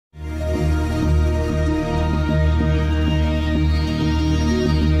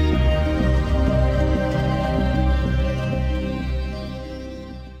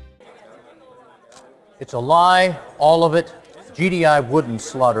It's a lie, all of it. GDI wouldn't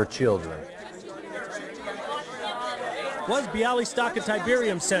slaughter children. Was Bialystok a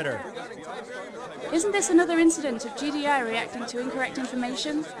Tiberium Center? Isn't this another incident of GDI reacting to incorrect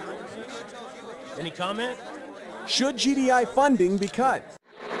information? Any comment? Should GDI funding be cut?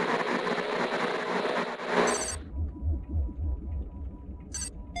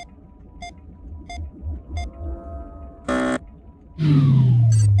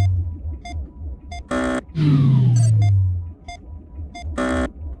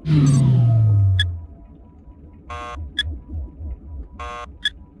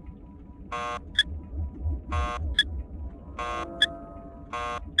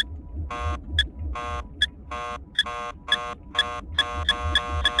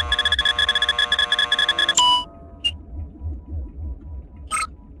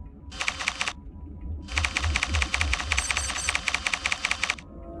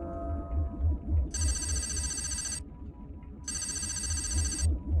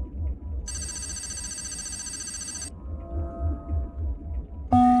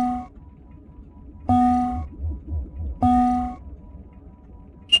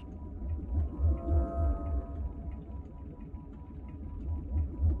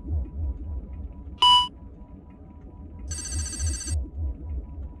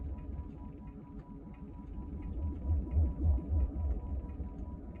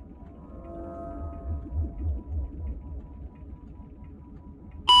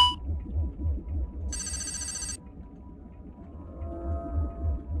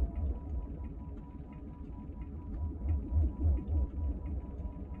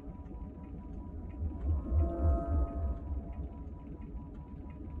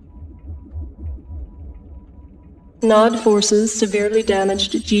 Nod forces severely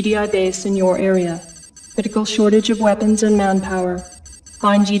damaged GDI base in your area. Critical shortage of weapons and manpower.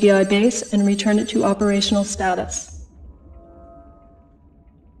 Find GDI base and return it to operational status.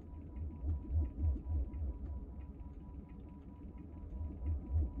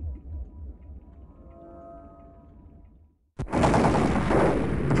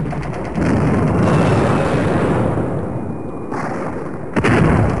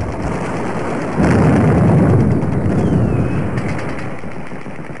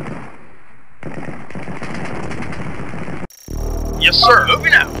 Yes, sir.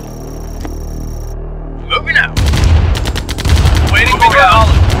 Moving out. Moving out. Waiting for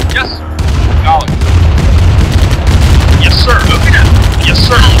knowledge. Yes, sir. Knowledge. Yes, sir. Moving out. Yes,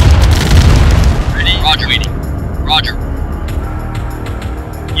 sir. Ready? Roger. Waiting. Roger.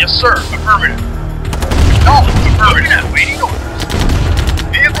 Yes, sir. Affirmative. Knowledge. Affirmative. Moving out. Waiting orders.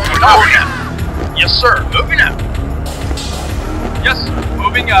 Vehicle. Moving out. Yes, sir. Moving out. Yes, sir.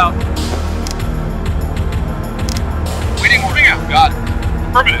 Moving out. Waiting, moving out. Got it.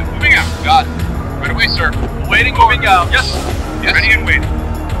 Affirmative. Moving out. Got it. Right away, sir. Waiting, moving out. Yes, sir. Yes. Ready and waiting.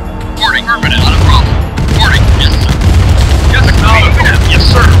 Reporting. Affirmative. Not a problem. Reporting. Yes, sir. Yes, sir. Moving out. Yes,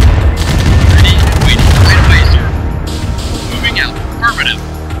 sir. Ready and waiting. Right away, sir. Moving out. Affirmative.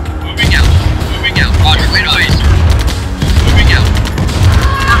 Moving out. Moving out. Roger. Right away, sir. Moving out.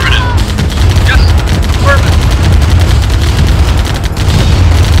 Affirmative. Yes, sir. Affirmative.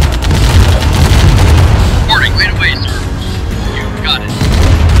 Reporting. Right away, sir. Got it.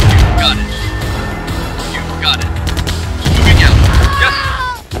 You got it. You got it. Moving out. Yes, sir.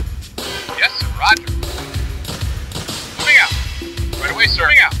 Yes, sir. Roger. Moving out. Right away, sir.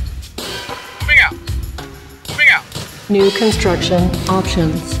 Moving out. Moving out. Moving out. New construction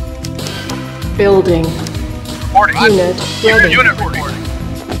options. Building. Reporting. Unit ready. Unit reporting.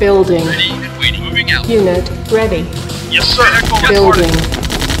 Building. Ready and waiting. Moving out. Unit ready. Yes, sir. Building.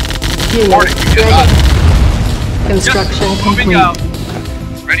 Unit Reporting. Got ready. it. Construction yes, complete. moving out.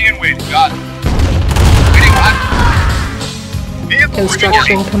 Ready and waiting. Got it. Waiting on. Vehicle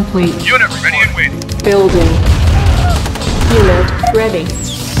Construction reporting. complete. Unit ready and waiting. Building. Unit ready.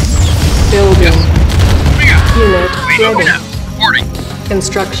 Building. Yes. Moving out. Unit Waiting. Moving ready. out. Reporting.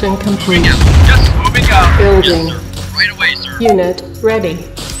 Construction complete. Moving out. Yes. Moving out. Building. Yes, sir. Right away, sir. Unit ready.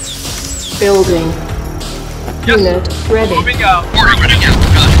 Building. Yes, Unit ready. Moving out. Reporting. Moving out.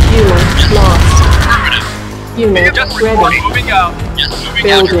 Got it. Unit Yes. lost. Affirmative. Unit Yes, ready. reporting. Moving out. Yes. Moving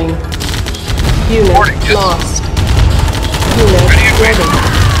Building. out. Unit Reporting. Yes. lost. Unit Ready and ready. Building.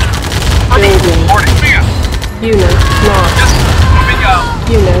 Building. Reporting. Moving out. Unit lost. Yes. Moving out.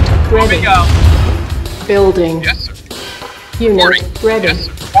 Unit ready. Moving out. Building. Yes, sir. Unit Reporting. ready. Yes,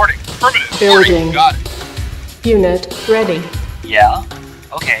 sir. Reporting. Affirmative. Building. Reporting. Got it. Unit ready. Yeah?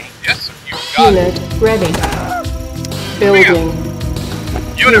 Okay. Yes, sir. You got Unit it. ready. Building.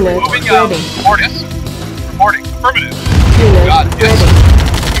 Unit Unit moving out. ready. Reporting. Yes, sir. Reporting. Affirmative. Unit Got it. Yes, ready. sir.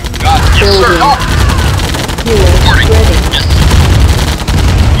 You got it. Yes, sir. Building. Oh. Reporting. ready. Yes, sir.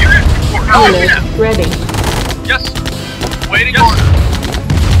 Unit, report. Unit ready. Yes. Waiting order.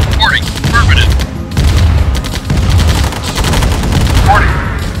 Reporting. Affirmative. Reporting.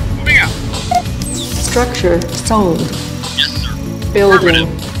 Moving out. Structure sold. Yes, sir. Building.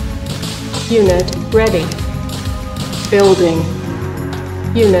 Affirmative. Unit ready. Building.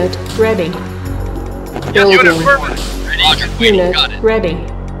 Unit ready. Yes, unit Building. affirmative. Ready. Roger. Waiting. Unit Got it. ready.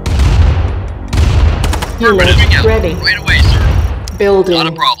 Affirmative. Moving Unit out. ready. Right away, sir. Building. Not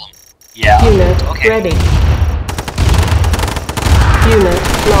a problem. Yeah. Unit Okay. ready. Unit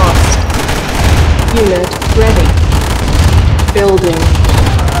lost. Unit ready. Building.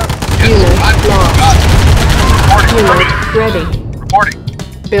 Yes, Unit Roger. lost. Got it. Reporting. Unit Affirmative. ready. Reporting.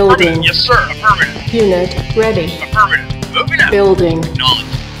 Building. Affirmative. Yes, sir. Affirmative. Unit ready. Affirmative. Moving out. Building. Acknowledge.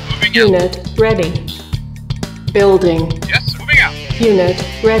 Moving out. Unit ready. Building. Yes, sir. Moving out. Unit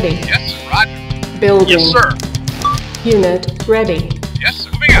ready. Yes, sir. Roger. Building. Yes, sir. Unit ready. Yes, sir.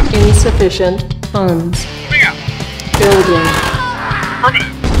 Moving out. Insufficient funds. Moving out. Building.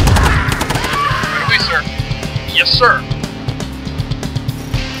 Affirmative. Right away, sir. Yes, sir.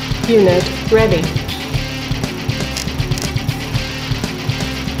 Unit ready.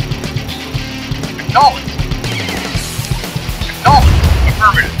 Acknowledge. Acknowledge.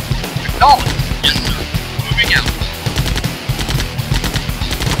 Affirmative. Acknowledge. Yes, sir. Moving out.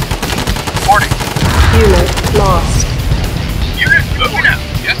 Reporting. Unit lost. Unit moving out.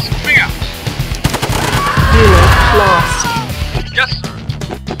 Yes, moving out. Unit lost. Yes, sir.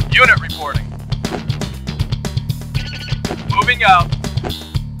 Unit reporting. Moving out.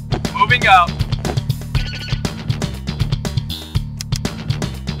 Moving out.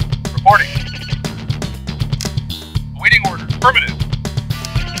 Reporting. Awaiting order. Affirmative.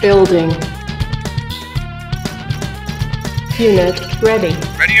 Building. Unit ready.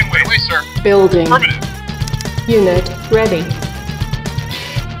 Ready and wait. Away, sir. Building. Affirmative. Unit ready.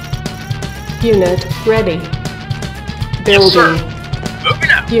 Unit ready. Yes, sir. Building.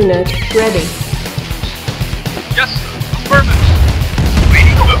 Moving out. Unit ready. Yes, sir. Affirmative.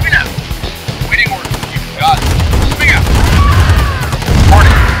 Waiting. Moving out. Waiting order. You got it. Moving out.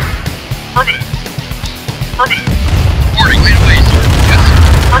 Reporting. Affirmative. Affirmative. Reporting. Wait away, sir. Yes, sir.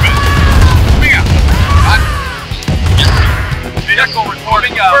 Affirmative. Moving out. Got it. Yes, sir. Vehicle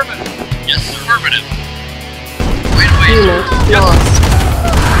reporting out. Affirmative. Yes, sir. Affirmative. Wait away, sir. Unit Yes, lost. sir.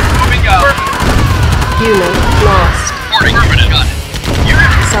 Moving out. Unit lost. Reporting. Affirmative. Got it.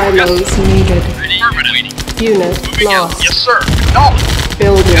 Unit. Silos Yes, sir. needed. Ready. Affirmative. Waiting. Unit Moving out. lost. Yes, sir. Acknowledge.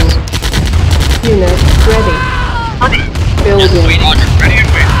 Building. Yes, sir. Unit ready. Affirmative. Building. Wait, Roger. Ready and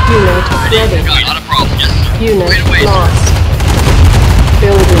wait. Unit ready. Not a problem. Yes, sir. Unit Wait away, sir. lost.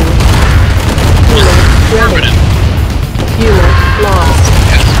 Building. Unit ready. Affirmative. Unit lost.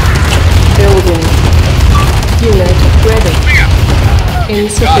 Yes, sir. Building. Unit ready. Moving out.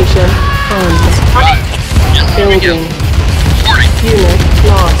 Insufficient funds. Got it. Yes, sir. Moving Building. out. Reporting. Unit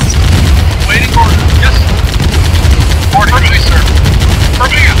lost. Waiting order. Yes, sir. Reporting. Ready, sir.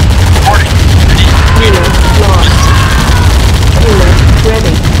 Moving out. Reporting. Ready. Unit lost. Unit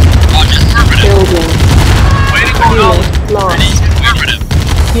ready. Roger. Affirmative. Building. Waiting order. Unit Ready. lost. Affirmative.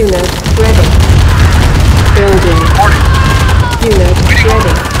 Unit ready. Building. Reporting. Unit Waiting order.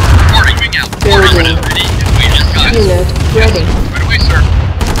 ready. Reporting. Moving out. Building. Affirmative. Ready. Wait, just got it. Unit ready. Right away, sir.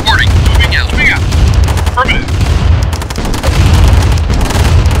 Reporting. Moving out. Moving out. Affirmative.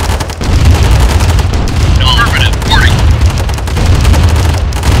 No. Affirmative. Reporting.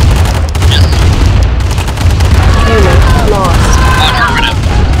 Yes, sir. Unit lost. Affirmative.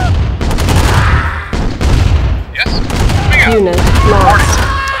 Yes, sir. Moving out. Unit lost.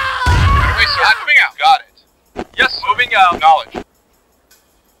 Right away, sir. Moving out. Got it. Yes, moving out. Knowledge.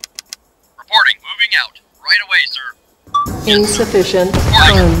 Reporting. Moving out. Right away, sir. Insufficient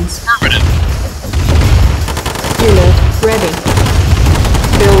Reporting. funds. Affirmative. Unit ready.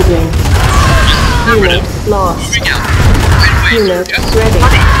 Building. Affirmative. Unit lost. Moving out. Right away, Unit sir. Yes. ready.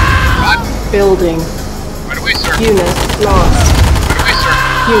 Affirmative. Roger. Building. Right away, sir. Unit lost. Right away, sir.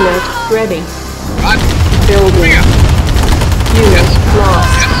 Unit ready. Roger. Building. Moving out. Unit lost.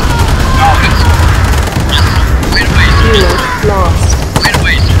 Yes, sir. Knowledge. Yes, sir. Right away, sir. Yes, Unit sir. lost. Right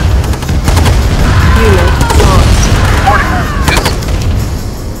away, sir. Unit lost. Reporting. Yes, sir.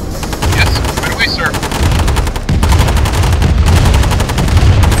 Yes, sir. Right away, sir.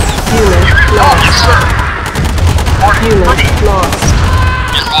 Unit Yes, lost. sir. Reporting. Unit Affirmative. lost.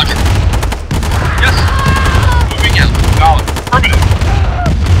 Yes, Roger. Yes, sir. Moving out. Knowledge. Affirmative.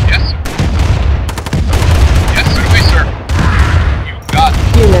 Yes, sir. Yes, right away, sir. You got it.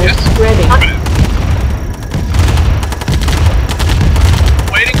 Unit Yes, sir. ready. Affirmative.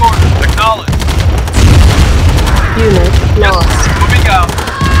 Waiting order. Acknowledge.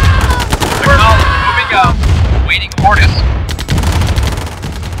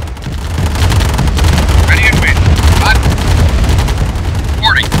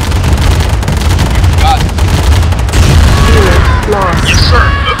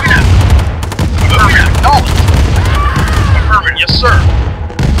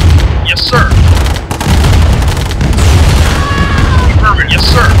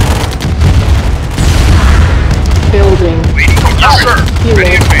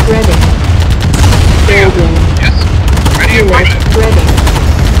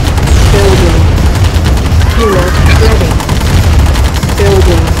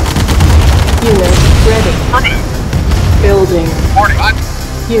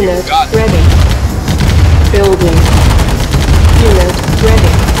 Unit Got it. ready. Building. Unit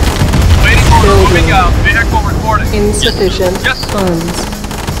ready. Waiting order. Building. Moving out. Vehicle reporting. Insufficient Yes. funds.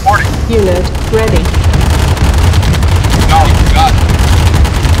 Reporting. Unit ready. Got it.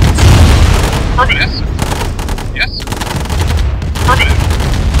 Affirmative. Yes,